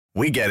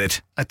We get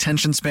it.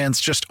 Attention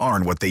spans just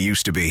aren't what they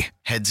used to be.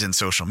 Heads in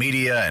social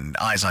media and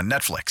eyes on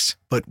Netflix.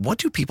 But what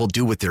do people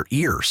do with their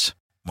ears?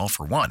 Well,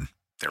 for one,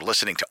 they're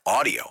listening to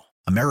audio.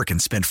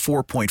 Americans spend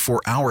 4.4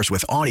 hours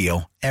with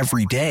audio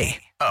every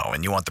day. Oh,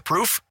 and you want the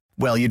proof?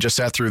 Well, you just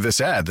sat through this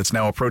ad that's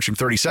now approaching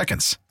 30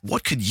 seconds.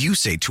 What could you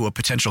say to a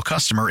potential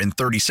customer in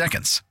 30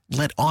 seconds?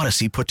 Let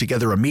Odyssey put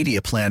together a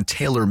media plan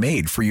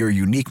tailor-made for your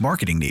unique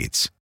marketing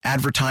needs.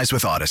 Advertise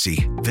with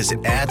Odyssey.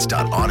 Visit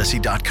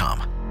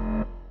ads.odyssey.com.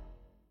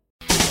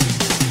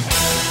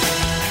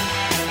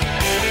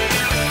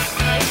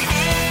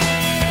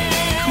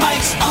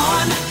 Mike's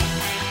on.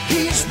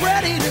 He's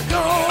ready to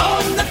go.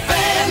 On the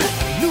Fan.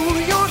 New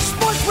York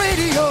Sports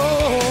Radio.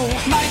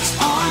 Mike's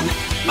on.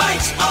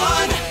 Mike's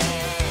on.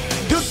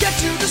 He'll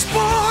get you the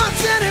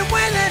sports any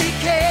way that he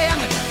can.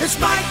 It's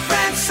Mike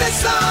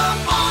Francesa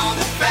on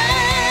the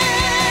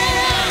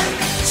Fan.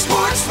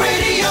 Sports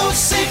Radio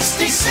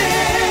 66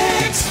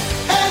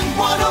 and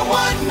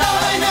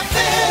 101.9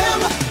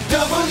 FM.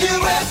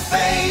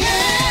 WFAN.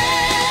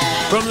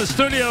 From the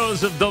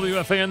studios of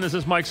WFAN, this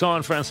is Mike's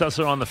on,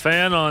 Francesa on the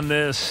Fan on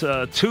this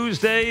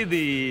Tuesday,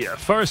 the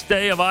first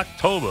day of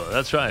October.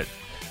 That's right.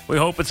 We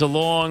hope it's a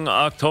long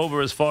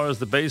October as far as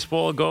the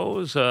baseball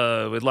goes.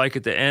 We'd like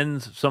it to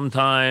end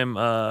sometime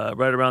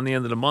right around the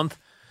end of the month.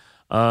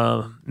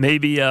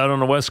 Maybe out on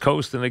the West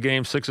Coast in a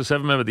game 6 or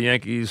 7. Remember, the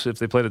Yankees, if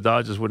they play the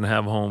Dodgers, wouldn't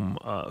have home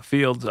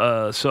field.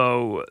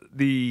 So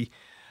the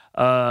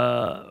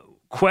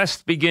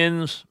quest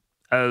begins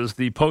as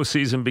the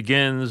postseason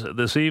begins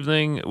this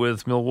evening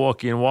with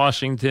Milwaukee and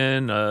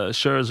Washington,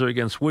 Scherzer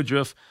against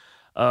Woodruff.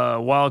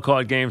 Wild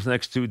card games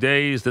next 2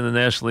 days. Then the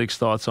National League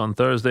starts on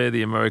Thursday.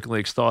 The American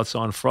League starts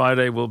on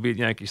Friday. We'll be at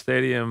Yankee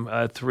Stadium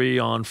at 3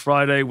 on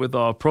Friday with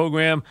our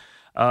program.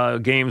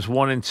 Games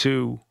 1 and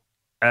 2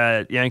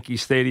 at Yankee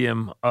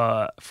Stadium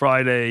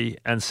Friday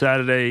and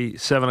Saturday,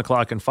 7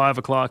 o'clock and 5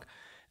 o'clock.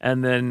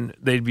 And then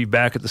they'd be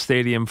back at the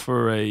stadium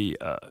for a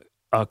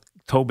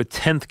October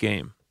 10th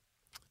game.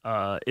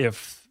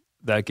 If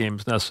that game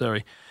is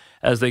necessary,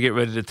 as they get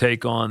ready to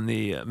take on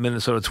the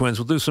Minnesota Twins.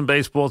 We'll do some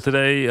baseball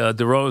today.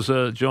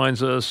 DeRosa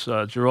joins us.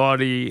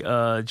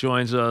 Girardi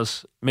joins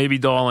us. Maybe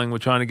Darling. We're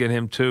trying to get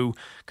him too.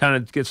 Kind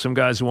of get some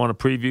guys who want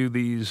to preview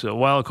these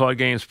wild card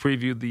games,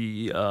 preview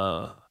the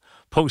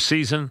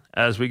postseason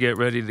as we get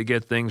ready to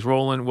get things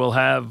rolling. We'll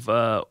have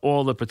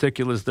all the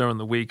particulars during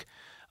the week.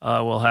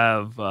 We'll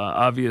have,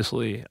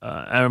 obviously,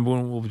 Aaron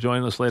Boone will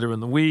join us later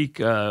in the week.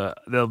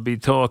 There'll be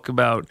talk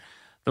about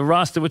the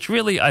roster, which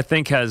really I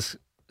think has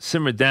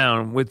simmered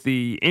down with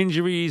the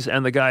injuries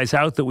and the guys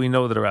out that we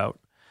know that are out.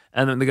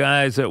 And then the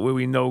guys that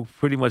we know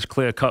pretty much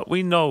clear cut.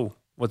 We know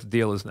what the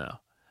deal is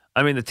now.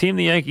 I mean, the team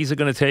the Yankees are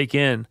going to take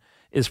in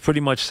is pretty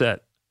much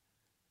set.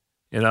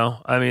 You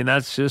know, I mean,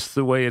 that's just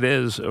the way it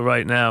is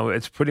right now.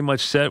 It's pretty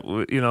much set.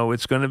 You know,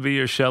 it's going to be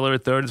Urshela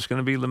at third. It's going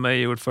to be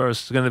LeMahieu at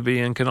first. It's going to be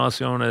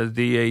Encarnacion at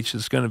DH.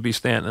 It's going to be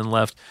Stanton in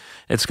left.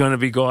 It's going to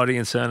be Guardi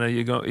in center.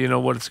 You know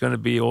what it's going to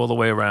be all the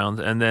way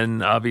around. And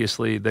then,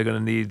 obviously, they're going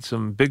to need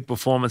some big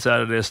performance out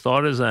of their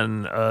starters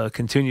and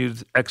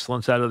continued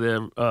excellence out of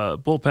their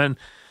bullpen.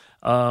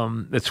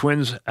 The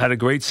Twins had a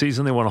great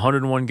season. They won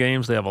 101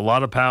 games. They have a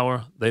lot of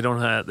power. They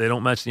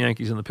don't match the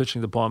Yankees in the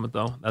pitching department,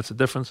 though. That's the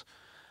difference.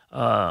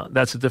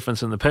 That's the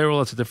difference in the payroll.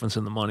 That's the difference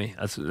in the money.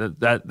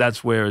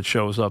 That's where it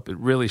shows up. It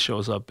really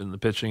shows up in the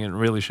pitching, and it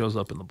really shows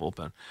up in the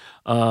bullpen.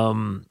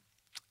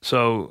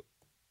 So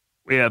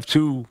we have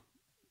 2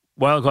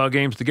 wild card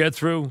games to get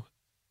through.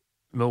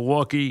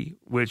 Milwaukee,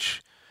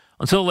 which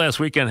until last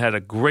weekend had a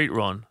great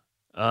run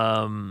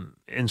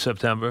in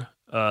September.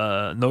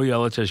 No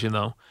Yelich, as you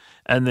know,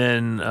 and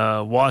then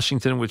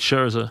Washington with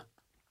Scherzer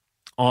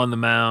on the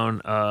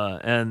mound,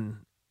 and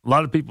a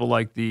lot of people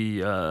like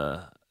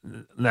the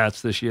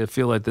Nats this year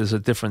feel like there's a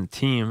different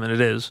team, and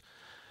it is.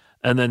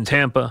 And then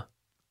Tampa,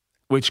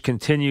 which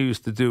continues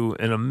to do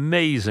an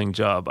amazing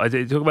job. I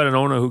talk about an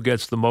owner who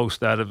gets the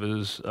most out of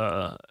his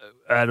out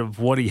of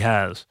what he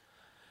has.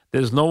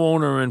 There's no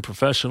owner in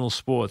professional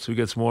sports who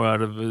gets more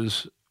out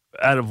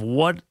of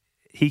what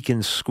he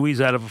can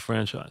squeeze out of a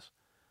franchise.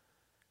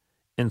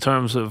 In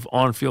terms of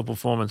on-field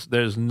performance,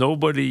 there's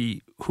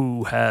nobody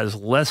who has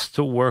less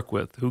to work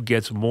with who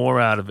gets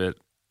more out of it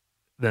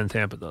than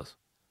Tampa does.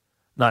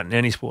 Not in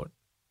any sport.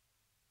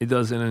 He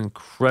does an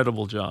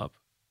incredible job.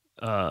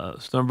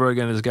 Sternberg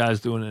and his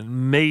guys do an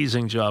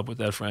amazing job with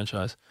that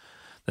franchise.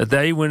 That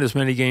they win as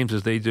many games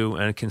as they do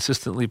and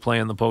consistently play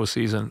in the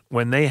postseason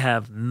when they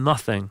have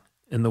nothing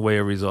in the way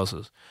of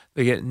resources.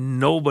 They get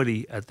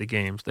nobody at the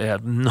games. They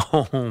have no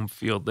home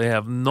field. They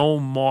have no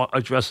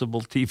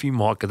addressable TV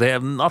market. They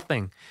have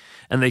nothing.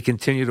 And they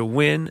continue to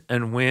win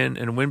and win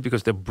and win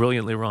because they're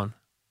brilliantly run.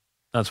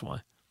 That's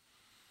why.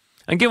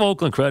 And give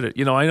Oakland credit.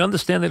 You know, I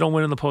understand they don't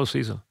win in the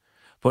postseason.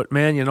 But,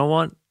 man, you know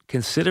what?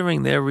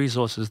 Considering their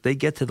resources, they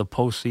get to the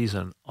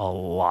postseason a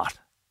lot.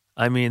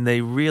 I mean,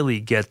 they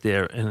really get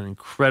there in an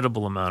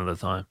incredible amount of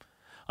the time.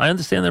 I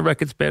understand their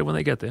record's bad when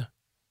they get there.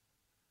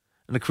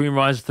 And the cream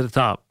rises to the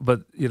top.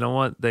 But you know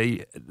what?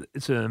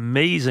 It's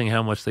amazing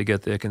how much they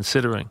get there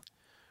considering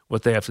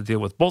what they have to deal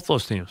with. Both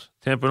those teams,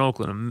 Tampa and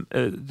Oakland,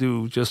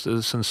 do just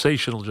a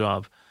sensational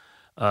job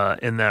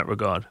in that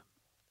regard.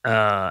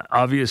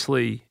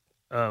 Obviously,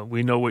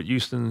 we know what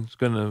Houston's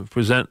going to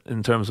present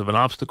in terms of an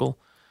obstacle,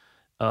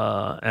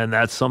 and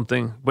that's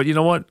something. But you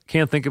know what?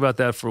 Can't think about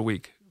that for a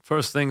week.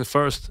 First thing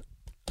first,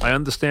 I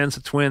understand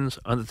the Twins,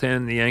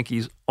 understand the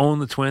Yankees own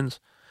the Twins.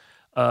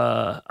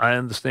 I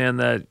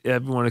understand that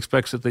everyone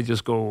expects that they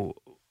just go,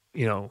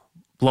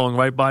 blowing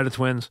right by the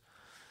Twins.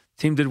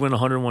 Team did win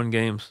 101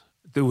 games,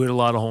 do hit a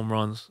lot of home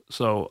runs.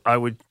 So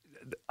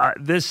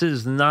this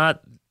is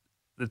not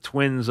the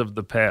Twins of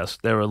the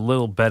past. They're a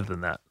little better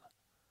than that.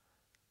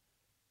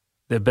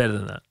 They're better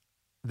than that.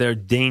 They're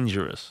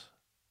dangerous.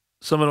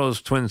 Some of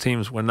those Twin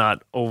teams were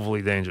not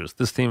overly dangerous.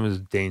 This team is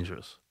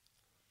dangerous.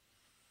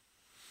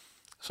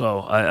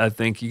 So I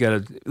think you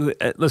got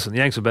to listen. The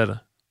Yanks are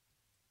better.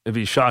 It'd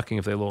be shocking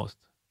if they lost.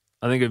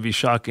 I think it'd be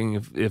shocking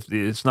if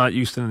it's not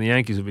Houston and the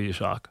Yankees. It'd be a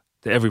shock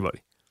to everybody.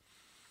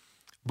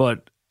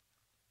 But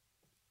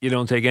you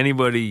don't take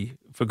anybody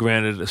for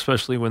granted,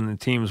 especially when the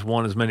teams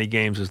won as many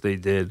games as they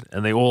did,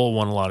 and they all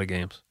won a lot of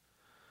games.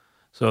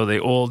 So they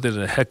all did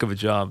a heck of a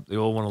job. They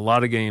all won a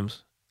lot of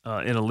games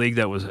in a league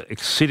that was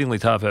exceedingly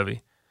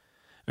top-heavy.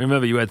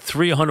 Remember, you had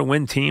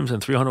 300-win teams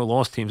and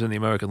 300-loss teams in the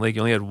American League.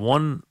 You only had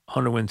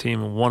 100-win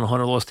team and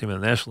 100-loss team in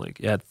the National League.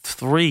 You had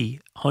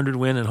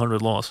 300-win and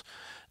 100-loss.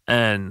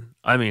 And,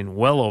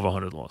 well over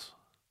 100-loss,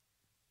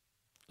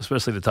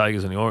 especially the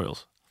Tigers and the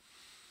Orioles.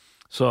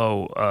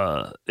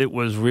 So it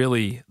was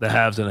really the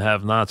haves and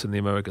have-nots in the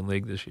American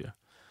League this year.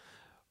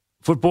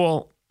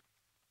 Football,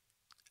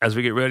 as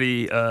we get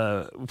ready,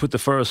 we put the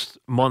first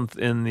month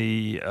in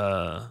the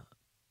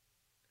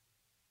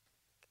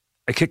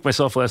I kicked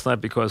myself last night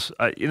because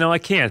I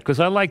can't, because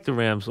I like the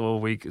Rams all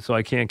week, so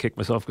I can't kick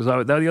myself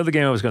because the other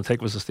game I was going to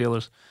take was the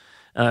Steelers,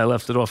 and I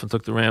left it off and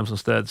took the Rams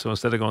instead. So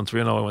instead of going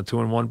 3-0, I went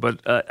 2-1.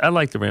 But I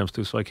like the Rams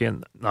too, so I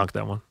can't knock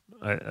that one.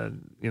 I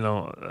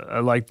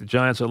like the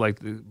Giants, I like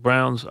the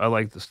Browns, I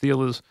like the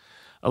Steelers.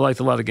 I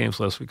liked a lot of games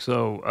last week,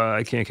 so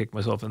I can't kick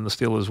myself. And the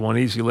Steelers won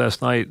easy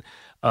last night.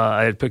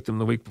 I had picked them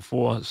the week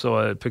before, so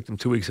I had picked them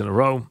 2 weeks in a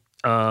row.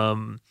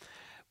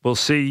 We'll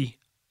see.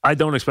 I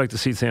don't expect to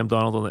see Sam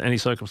Darnold under any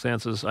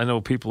circumstances. I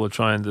know people are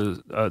trying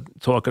to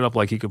talk it up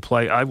like he could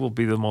play. I will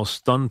be the most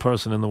stunned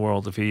person in the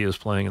world if he is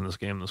playing in this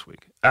game this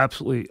week.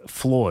 Absolutely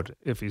floored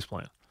if he's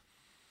playing.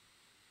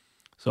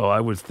 So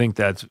I would think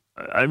that's –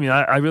 I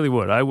really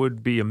would. I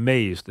would be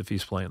amazed if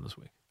he's playing this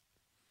week.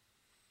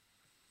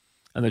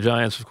 And the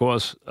Giants, of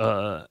course,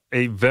 a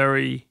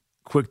very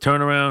quick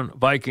turnaround.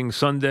 Vikings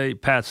Sunday,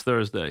 Pats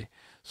Thursday.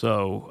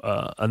 So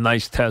a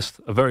nice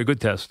test, a very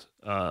good test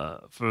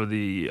for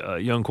the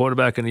young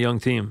quarterback and the young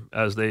team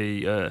as they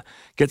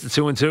get to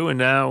 2-2. And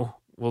now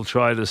we'll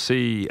try to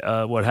see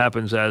what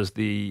happens as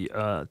the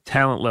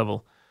talent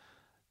level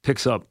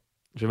picks up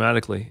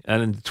dramatically.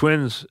 And in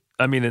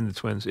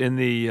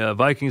the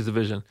Vikings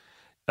division,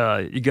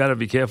 you got to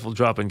be careful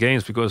dropping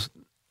games because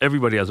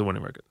everybody has a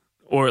winning record,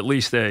 or at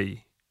least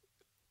a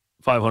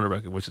 500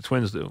 record, which the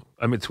Twins do.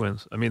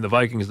 The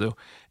Vikings do.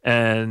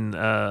 And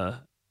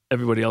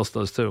everybody else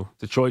does too.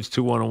 Detroit's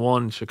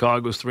 2-1-1,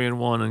 Chicago's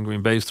 3-1, and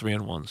Green Bay's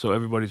 3-1. So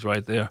everybody's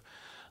right there.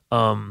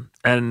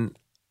 And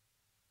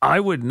I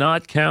would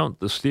not count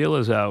the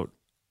Steelers out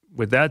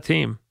with that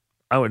team.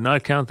 I would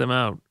not count them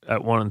out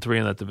at 1-3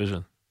 in that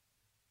division.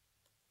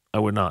 I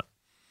would not.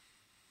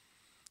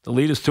 The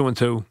lead is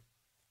 2-2,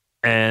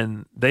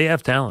 and they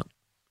have talent.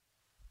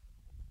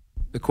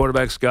 The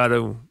quarterback's got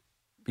to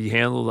be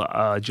handled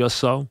just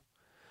so,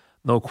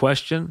 no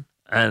question.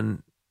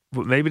 And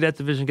maybe that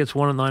division gets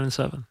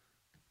 1-9-7,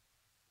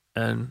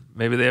 and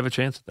maybe they have a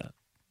chance at that.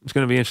 It's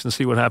going to be interesting to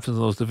see what happens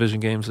in those division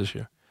games this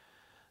year.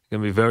 It's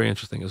going to be very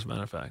interesting, as a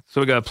matter of fact. So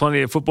we got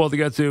plenty of football to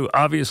get to.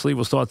 Obviously,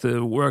 we'll start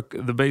to work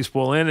the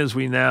baseball in as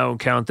we now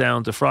count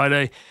down to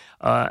Friday,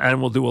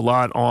 and we'll do a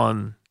lot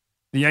on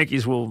the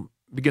Yankees. Will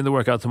begin to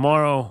work out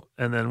tomorrow,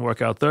 and then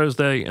work out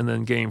Thursday, and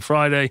then game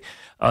Friday.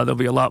 There'll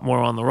be a lot more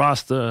on the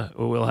roster.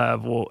 We'll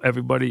have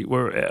everybody.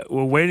 We're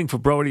waiting for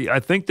Brody. I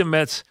think the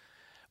Mets.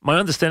 My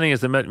understanding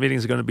is the Met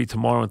meetings are going to be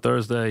tomorrow and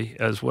Thursday,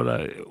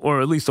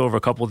 or at least over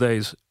a couple of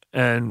days.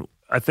 And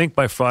I think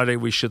by Friday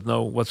we should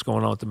know what's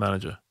going on with the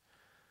manager.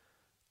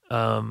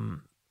 I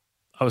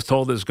was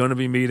told there's going to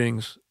be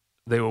meetings.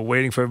 They were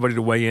waiting for everybody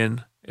to weigh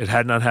in. It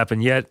had not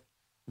happened yet.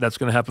 That's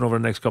going to happen over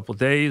the next couple of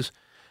days,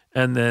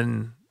 and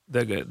then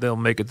they'll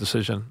make a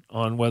decision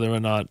on whether or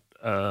not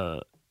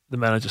the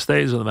manager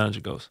stays or the manager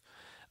goes.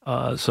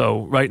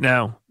 So right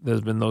now,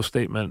 there's been no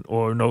statement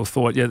or no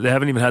thought yet. They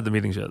haven't even had the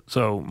meetings yet,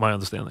 so my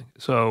understanding.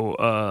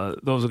 So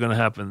those are going to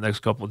happen the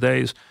next couple of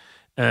days,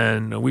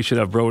 and we should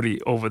have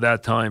Brody over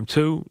that time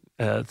too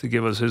to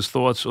give us his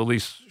thoughts, or at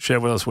least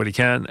share with us what he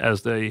can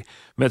as the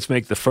Mets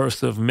make the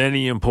first of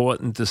many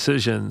important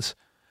decisions.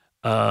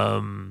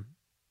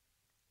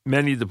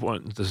 Many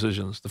important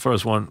decisions. The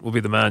first one will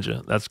be the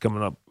manager. That's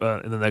coming up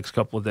in the next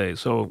couple of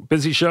days. So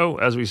busy show,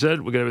 as we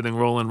said. We'll get everything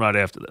rolling right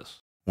after this.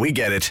 We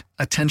get it.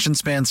 Attention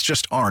spans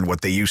just aren't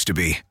what they used to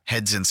be.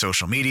 Heads in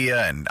social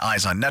media and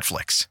eyes on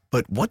Netflix.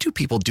 But what do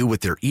people do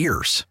with their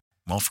ears?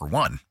 Well, for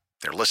one,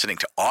 they're listening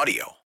to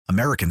audio.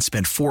 Americans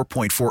spend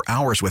 4.4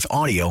 hours with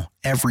audio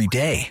every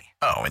day.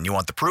 Oh, and you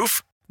want the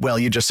proof? Well,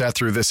 you just sat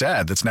through this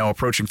ad that's now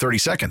approaching 30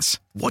 seconds.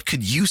 What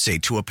could you say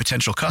to a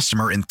potential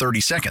customer in 30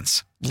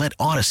 seconds? Let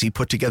Odyssey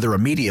put together a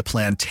media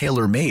plan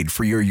tailor-made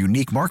for your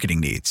unique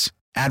marketing needs.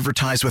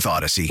 Advertise with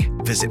Odyssey.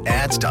 Visit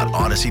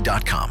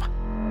ads.odyssey.com.